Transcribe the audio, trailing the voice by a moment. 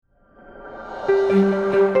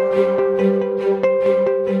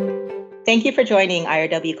Thank you for joining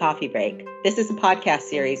IRW Coffee Break. This is a podcast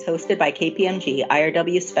series hosted by KPMG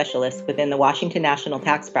IRW specialists within the Washington National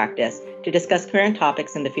Tax Practice to discuss current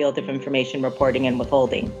topics in the field of information reporting and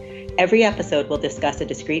withholding. Every episode will discuss a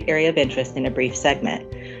discrete area of interest in a brief segment.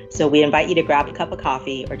 So we invite you to grab a cup of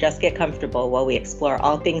coffee or just get comfortable while we explore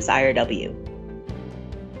all things IRW.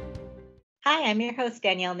 Hi, I'm your host,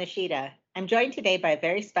 Danielle Nishida. I'm joined today by a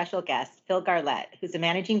very special guest, Phil Garlett, who's a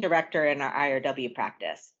managing director in our IRW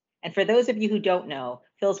practice. And for those of you who don't know,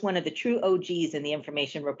 Phil's one of the true OGs in the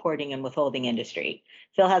information reporting and withholding industry.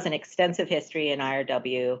 Phil has an extensive history in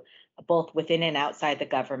IRW, both within and outside the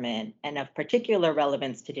government, and of particular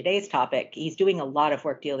relevance to today's topic, he's doing a lot of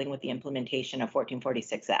work dealing with the implementation of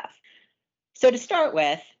 1446F. So to start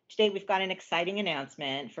with, today we've got an exciting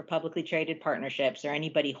announcement for publicly traded partnerships or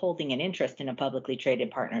anybody holding an interest in a publicly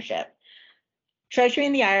traded partnership. Treasury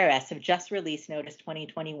and the IRS have just released Notice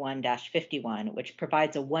 2021-51, which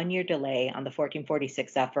provides a one-year delay on the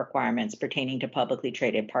 1446F requirements pertaining to publicly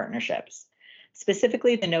traded partnerships.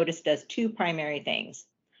 Specifically, the notice does two primary things.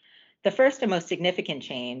 The first and most significant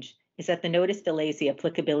change is that the notice delays the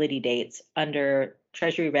applicability dates under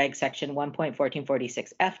Treasury Reg Section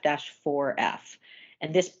 1.1446F-4F.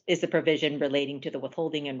 And this is the provision relating to the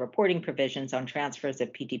withholding and reporting provisions on transfers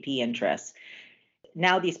of PTP interests.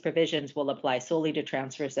 Now these provisions will apply solely to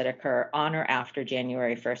transfers that occur on or after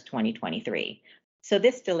January 1st, 2023. So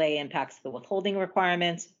this delay impacts the withholding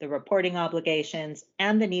requirements, the reporting obligations,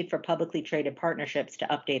 and the need for publicly traded partnerships to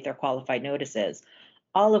update their qualified notices,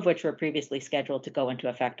 all of which were previously scheduled to go into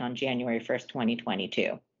effect on January 1st,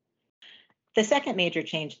 2022. The second major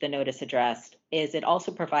change the notice addressed is it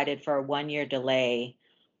also provided for a one-year delay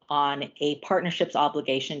on a partnership's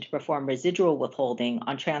obligation to perform residual withholding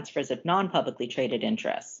on transfers of non-publicly traded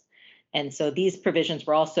interests. And so these provisions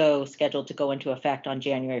were also scheduled to go into effect on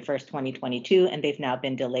January 1st, 2022, and they've now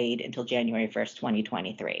been delayed until January 1st,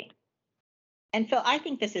 2023. And Phil, I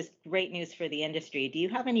think this is great news for the industry. Do you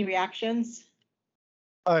have any reactions?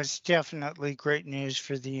 It's definitely great news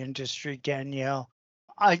for the industry, Danielle.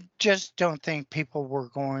 I just don't think people were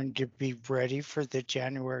going to be ready for the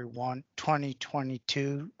January 1,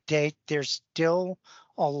 2022 date. There's still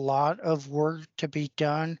a lot of work to be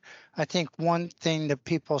done. I think one thing that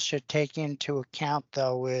people should take into account,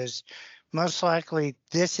 though, is most likely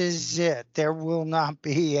this is it. There will not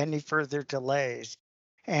be any further delays.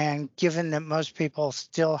 And given that most people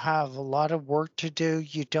still have a lot of work to do,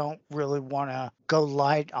 you don't really want to go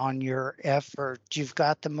light on your effort. You've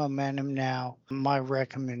got the momentum now. My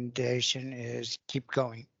recommendation is keep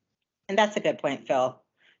going. And that's a good point, Phil.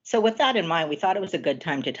 So with that in mind, we thought it was a good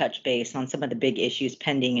time to touch base on some of the big issues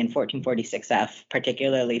pending in 1446F,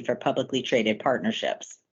 particularly for publicly traded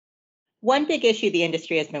partnerships. One big issue the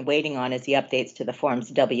industry has been waiting on is the updates to the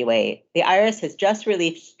Forms W-8. The IRS has just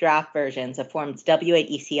released draft versions of Forms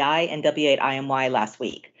W-8 ECI and W-8 IMY last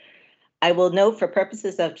week. I will note for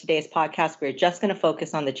purposes of today's podcast, we're just going to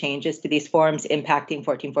focus on the changes to these forms impacting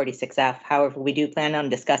 1446F. However, we do plan on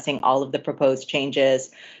discussing all of the proposed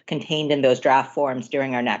changes contained in those draft forms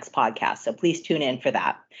during our next podcast, so please tune in for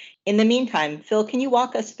that. In the meantime, Phil, can you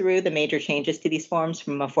walk us through the major changes to these forms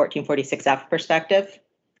from a 1446F perspective?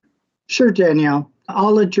 Sure, Danielle.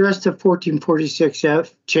 I'll address the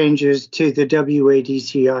 1446F changes to the W-8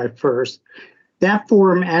 ECI first. That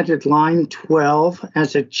form added line 12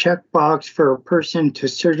 as a checkbox for a person to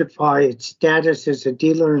certify its status as a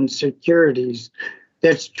dealer in securities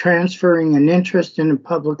that's transferring an interest in a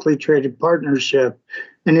publicly traded partnership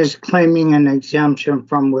and is claiming an exemption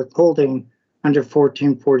from withholding under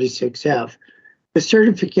 1446F. The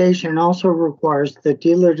certification also requires the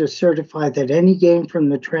dealer to certify that any gain from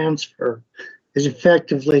the transfer is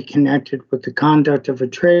effectively connected with the conduct of a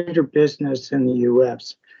trade or business in the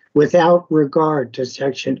U.S. without regard to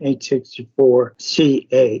Section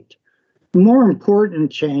 864C8. More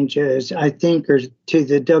important changes, I think, are to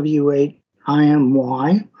the W-8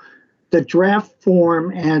 IMY. The draft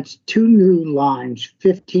form adds two new lines,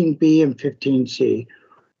 15B and 15C.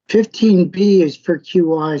 15B is for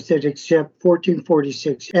QIs that accept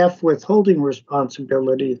 1446F withholding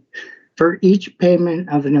responsibility for each payment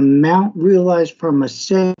of an amount realized from a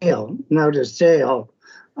sale, note a sale,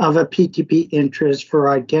 of a PTP interest for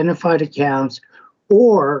identified accounts,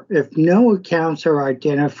 or if no accounts are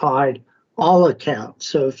identified, all accounts.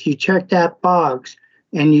 So if you check that box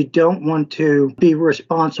and you don't want to be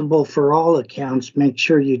responsible for all accounts, make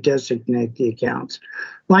sure you designate the accounts.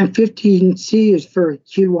 Line 15C is for a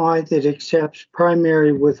QI that accepts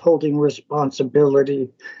primary withholding responsibility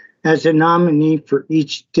as a nominee for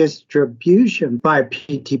each distribution by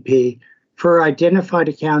PTP for identified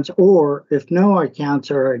accounts, or if no accounts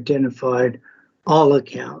are identified, all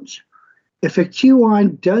accounts. If a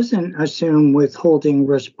QI doesn't assume withholding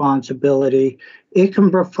responsibility, it can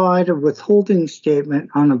provide a withholding statement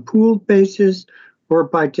on a pooled basis or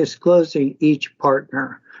by disclosing each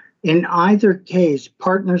partner. In either case,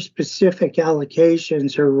 partner-specific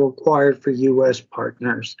allocations are required for U.S.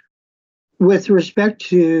 partners. With respect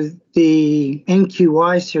to the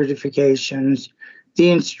NQI certifications, the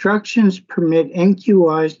instructions permit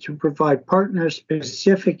NQIs to provide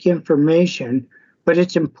partner-specific information, but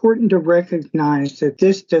it's important to recognize that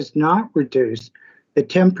this does not reduce the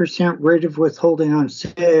 10% rate of withholding on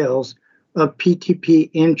sales of PTP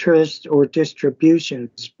interest or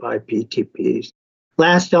distributions by PTPs.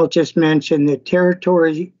 Last, I'll just mention that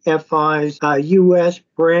Territory FI's U.S.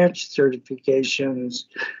 branch certifications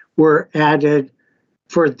were added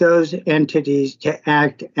for those entities to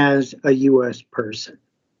act as a U.S. person.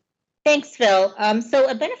 Thanks, Phil. So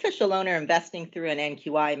a beneficial owner investing through an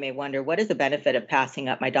NQI may wonder, what is the benefit of passing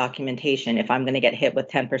up my documentation if I'm going to get hit with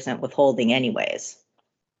 10% withholding anyways?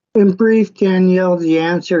 In brief, Danielle, the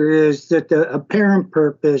answer is that the apparent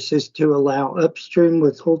purpose is to allow upstream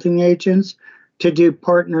withholding agents to do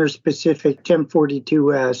partner-specific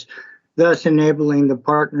 1042S, thus enabling the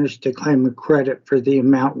partners to claim a credit for the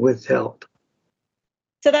amount withheld.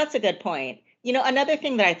 So that's a good point. Another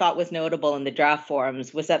thing that I thought was notable in the draft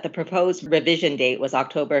forms was that the proposed revision date was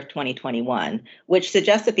October of 2021, which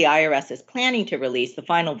suggests that the IRS is planning to release the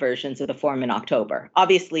final versions of the form in October.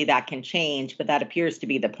 Obviously, that can change, but that appears to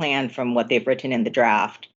be the plan from what they've written in the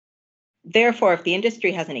draft. Therefore, if the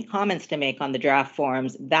industry has any comments to make on the draft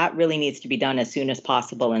forms, that really needs to be done as soon as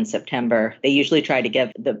possible in September. They usually try to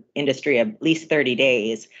give the industry at least 30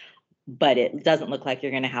 days, but it doesn't look like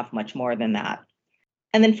you're going to have much more than that.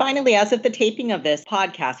 And then finally, as of the taping of this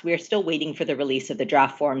podcast, we are still waiting for the release of the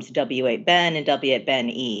draft forms W-8 Ben and W-8 Ben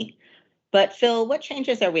E. But Phil, what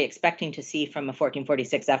changes are we expecting to see from a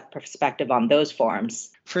 1446F perspective on those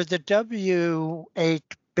forms? For the W-8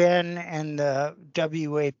 Ben and the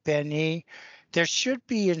W-8 Ben E, there should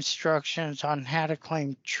be instructions on how to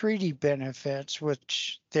claim treaty benefits,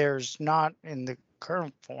 which there's not in the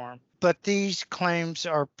current form. But these claims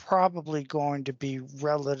are probably going to be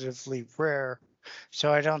relatively rare.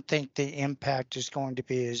 So I don't think the impact is going to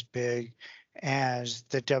be as big as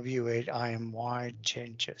the W-8 IMY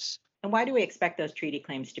changes. And why do we expect those treaty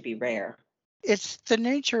claims to be rare? It's the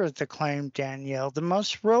nature of the claim, Danielle. The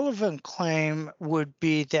most relevant claim would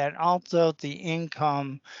be that although the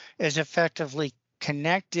income is effectively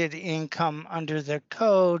connected income under the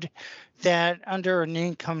code, that under an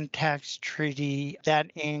income tax treaty,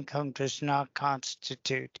 that income does not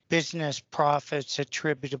constitute business profits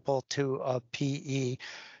attributable to a PE.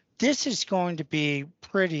 This is going to be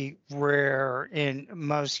pretty rare in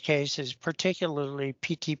most cases, particularly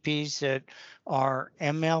PTPs that are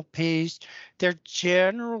MLPs. They're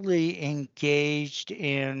generally engaged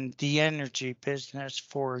in the energy business,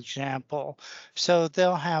 for example. So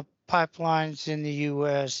they'll have pipelines in the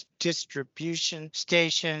U.S., distribution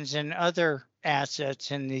stations, and other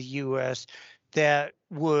assets in the U.S. that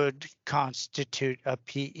would constitute a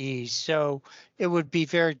PE. So it would be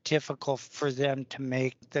very difficult for them to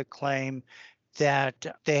make the claim that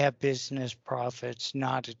they have business profits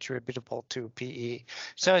not attributable to PE.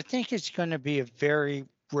 So I think it's going to be a very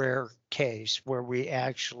rare case where we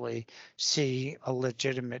actually see a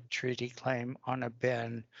legitimate treaty claim on a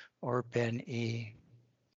Ben or Ben E.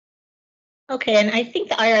 Okay, and I think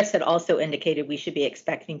the IRS had also indicated we should be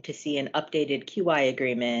expecting to see an updated QI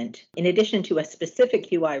agreement in addition to a specific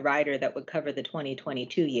QI rider that would cover the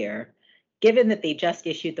 2022 year. Given that they just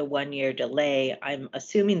issued the 1-year delay, I'm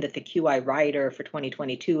assuming that the QI rider for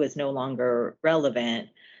 2022 is no longer relevant,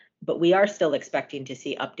 but we are still expecting to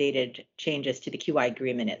see updated changes to the QI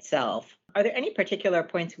agreement itself. Are there any particular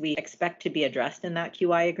points we expect to be addressed in that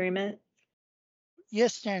QI agreement?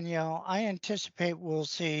 Yes, Danielle, I anticipate we'll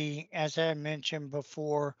see, as I mentioned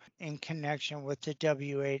before, in connection with the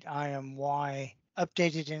W-8 IMY,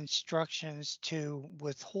 updated instructions to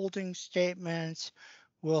withholding statements.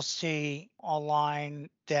 We'll see a line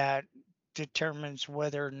that determines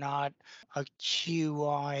whether or not a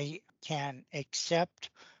QI can accept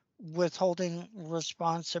withholding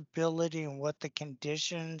responsibility and what the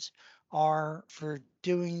conditions are for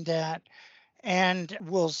doing that. And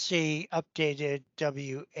we'll see updated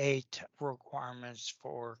W-8 requirements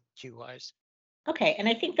for QIs. Okay, and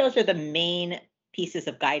I think those are the main pieces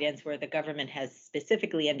of guidance where the government has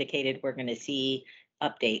specifically indicated we're going to see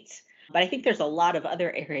updates. But I think there's a lot of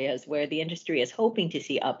other areas where the industry is hoping to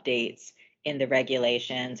see updates in the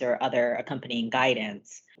regulations or other accompanying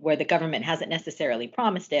guidance, where the government hasn't necessarily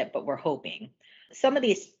promised it, but we're hoping. Some of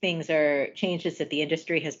these things are changes that the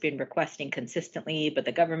industry has been requesting consistently, but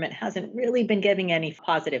the government hasn't really been giving any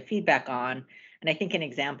positive feedback on. And I think an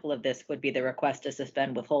example of this would be the request to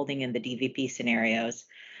suspend withholding in the DVP scenarios.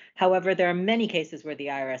 However, there are many cases where the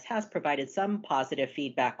IRS has provided some positive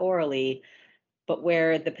feedback orally, but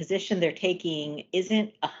where the position they're taking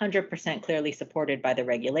isn't 100% clearly supported by the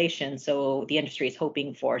regulation. So the industry is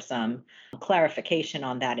hoping for some clarification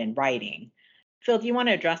on that in writing. Phil, do you want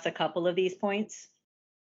to address a couple of these points?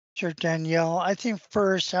 Sure, Danielle. I think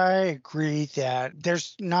first, I agree that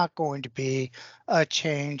there's not going to be a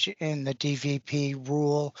change in the DVP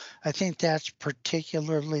rule. I think that's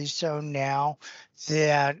particularly so now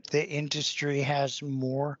that the industry has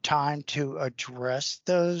more time to address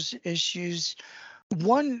those issues.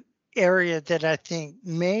 One area that I think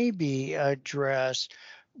may be addressed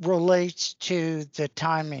relates to the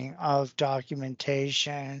timing of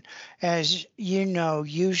documentation. As you know,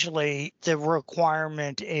 usually the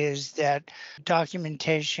requirement is that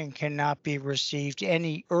documentation cannot be received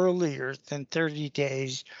any earlier than 30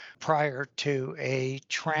 days prior to a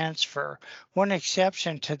transfer. One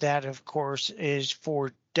exception to that, of course, is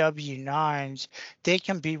for W-9s. They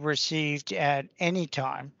can be received at any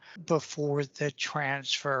time before the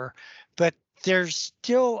transfer. But there's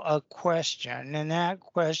still a question, and that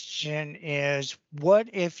question is what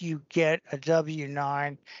if you get a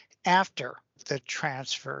W-9 after the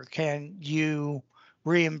transfer? Can you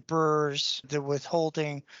reimburse the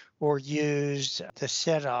withholding or use the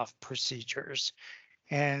set-off procedures?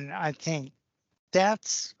 And I think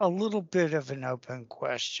that's a little bit of an open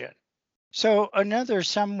question. So another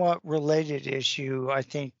somewhat related issue, I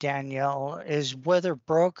think, Danielle, is whether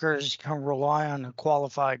brokers can rely on a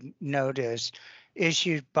qualified notice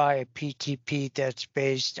issued by a PTP that's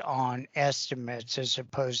based on estimates as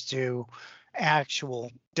opposed to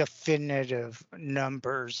actual definitive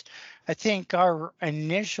numbers. I think our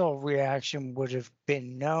initial reaction would have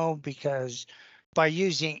been no, because by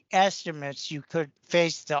using estimates, you could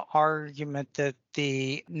face the argument that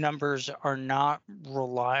the numbers are not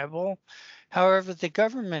reliable. However, the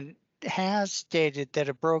government has stated that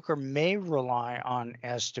a broker may rely on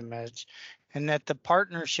estimates and that the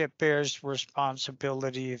partnership bears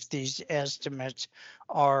responsibility if these estimates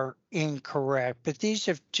are incorrect. But these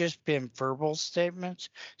have just been verbal statements.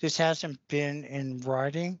 This hasn't been in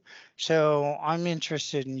writing. So I'm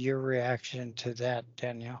interested in your reaction to that,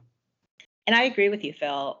 Danielle. And I agree with you,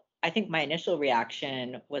 Phil. I think my initial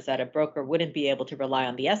reaction was that a broker wouldn't be able to rely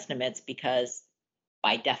on the estimates because,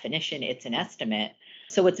 by definition, it's an estimate.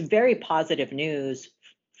 So it's very positive news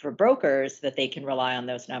for brokers that they can rely on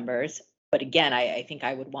those numbers. But again, I think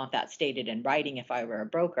I would want that stated in writing if I were a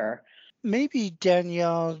broker. Maybe,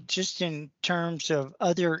 Danielle, just in terms of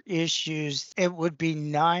other issues, it would be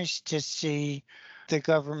nice to see the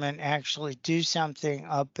government actually do something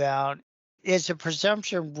about is a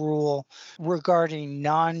presumption rule regarding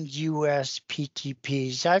non-US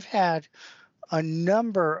PTPs. I've had a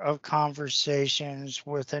number of conversations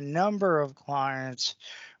with a number of clients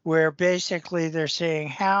where basically they're saying,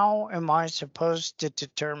 how am I supposed to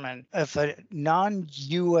determine if a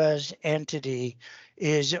non-US entity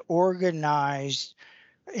is organized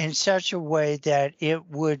in such a way that it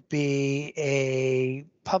would be a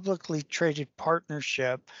publicly traded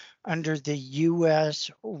partnership under the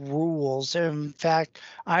US rules? In fact,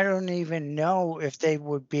 I don't even know if they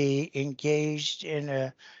would be engaged in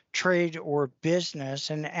a trade or business.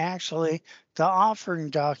 And actually, the offering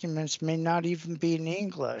documents may not even be in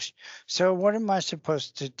English. So, what am I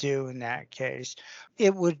supposed to do in that case?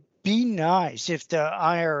 It would be nice if the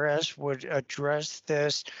IRS would address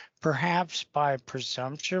this, perhaps by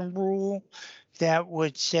presumption rule that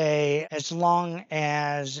would say as long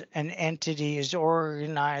as an entity is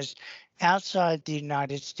organized outside the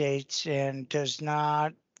United States and does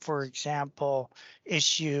not, for example,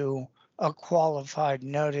 issue a qualified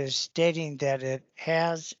notice stating that it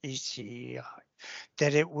has a CEI,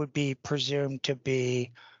 that it would be presumed to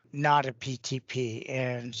be not a PTP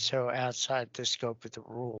and so outside the scope of the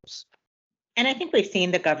rules. And I think we've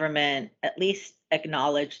seen the government at least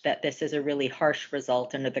acknowledge that this is a really harsh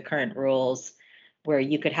result under the current rules, where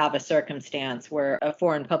you could have a circumstance where a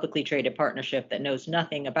foreign publicly traded partnership that knows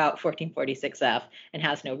nothing about 1446F and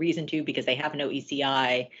has no reason to because they have no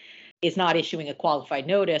ECI is not issuing a qualified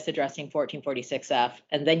notice addressing 1446F.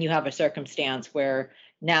 And then you have a circumstance where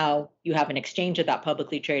now you have an exchange of that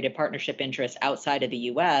publicly traded partnership interest outside of the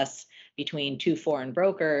US between two foreign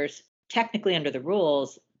brokers. Technically, under the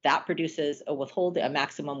rules, that produces a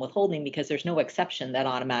maximum withholding because there's no exception that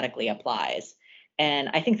automatically applies. And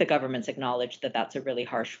I think the government's acknowledged that that's a really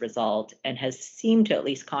harsh result and has seemed to at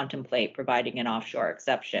least contemplate providing an offshore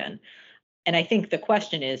exception. And I think the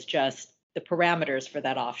question is just the parameters for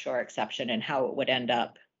that offshore exception and how it would end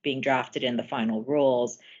up being drafted in the final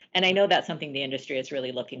rules. And I know that's something the industry is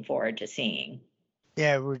really looking forward to seeing.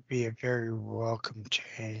 Yeah, it would be a very welcome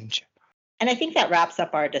change. And I think that wraps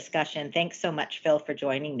up our discussion. Thanks so much, Phil, for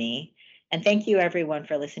joining me. And thank you, everyone,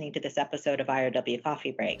 for listening to this episode of IRW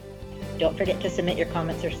Coffee Break. Don't forget to submit your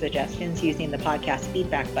comments or suggestions using the podcast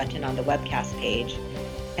feedback button on the webcast page.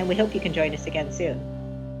 And we hope you can join us again soon.